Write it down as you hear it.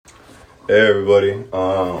Hey everybody.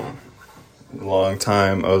 Long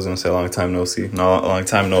time. I was gonna say long time no see. No, long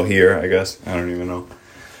time no hear. I guess I don't even know.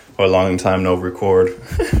 Or long time no record.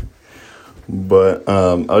 But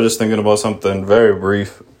I was just thinking about something very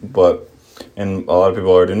brief. But and a lot of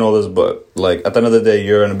people already know this. But like at the end of the day,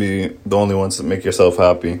 you're gonna be the only ones that make yourself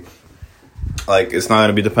happy. Like it's not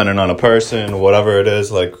gonna be dependent on a person, whatever it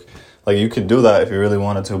is. Like you could do that if you really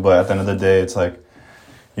wanted to. But at the end of the day, it's like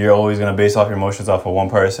you're always going to base off your emotions off of one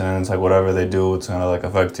person, and it's like whatever they do, it's going to like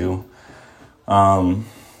affect you. So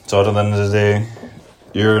at the end of the day,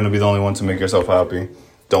 you're going to be the only one to make yourself happy.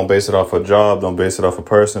 Don't base it off a job. Don't base it off a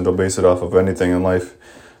person. Don't base it off of anything in life.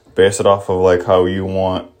 Base it off of like how you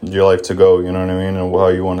want your life to go, you know what I mean? And how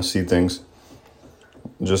you want to see things.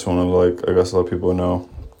 Just want to like, I guess let people know.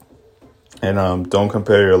 And don't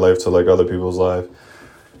compare your life to like other people's life.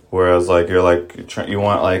 Whereas, like, you're, like, you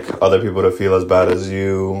want, like, other people to feel as bad as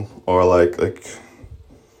you, or,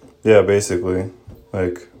 yeah, basically,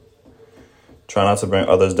 like, try not to bring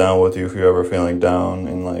others down with you if you're ever feeling down,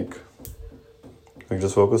 and, like,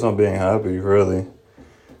 just focus on being happy, really.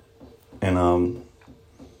 And,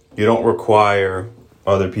 you don't require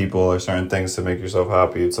other people or certain things to make yourself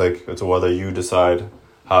happy. It's, like, it's whether you decide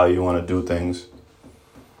how you want to do things.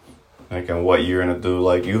 Like, and what you're going to do.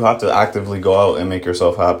 Like, you have to actively go out and make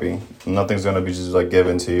yourself happy. Nothing's going to be just, like,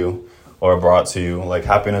 given to you or brought to you. Like,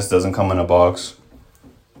 happiness doesn't come in a box.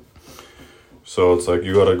 So it's like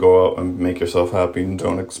you got to go out and make yourself happy and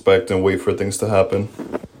don't expect and wait for things to happen.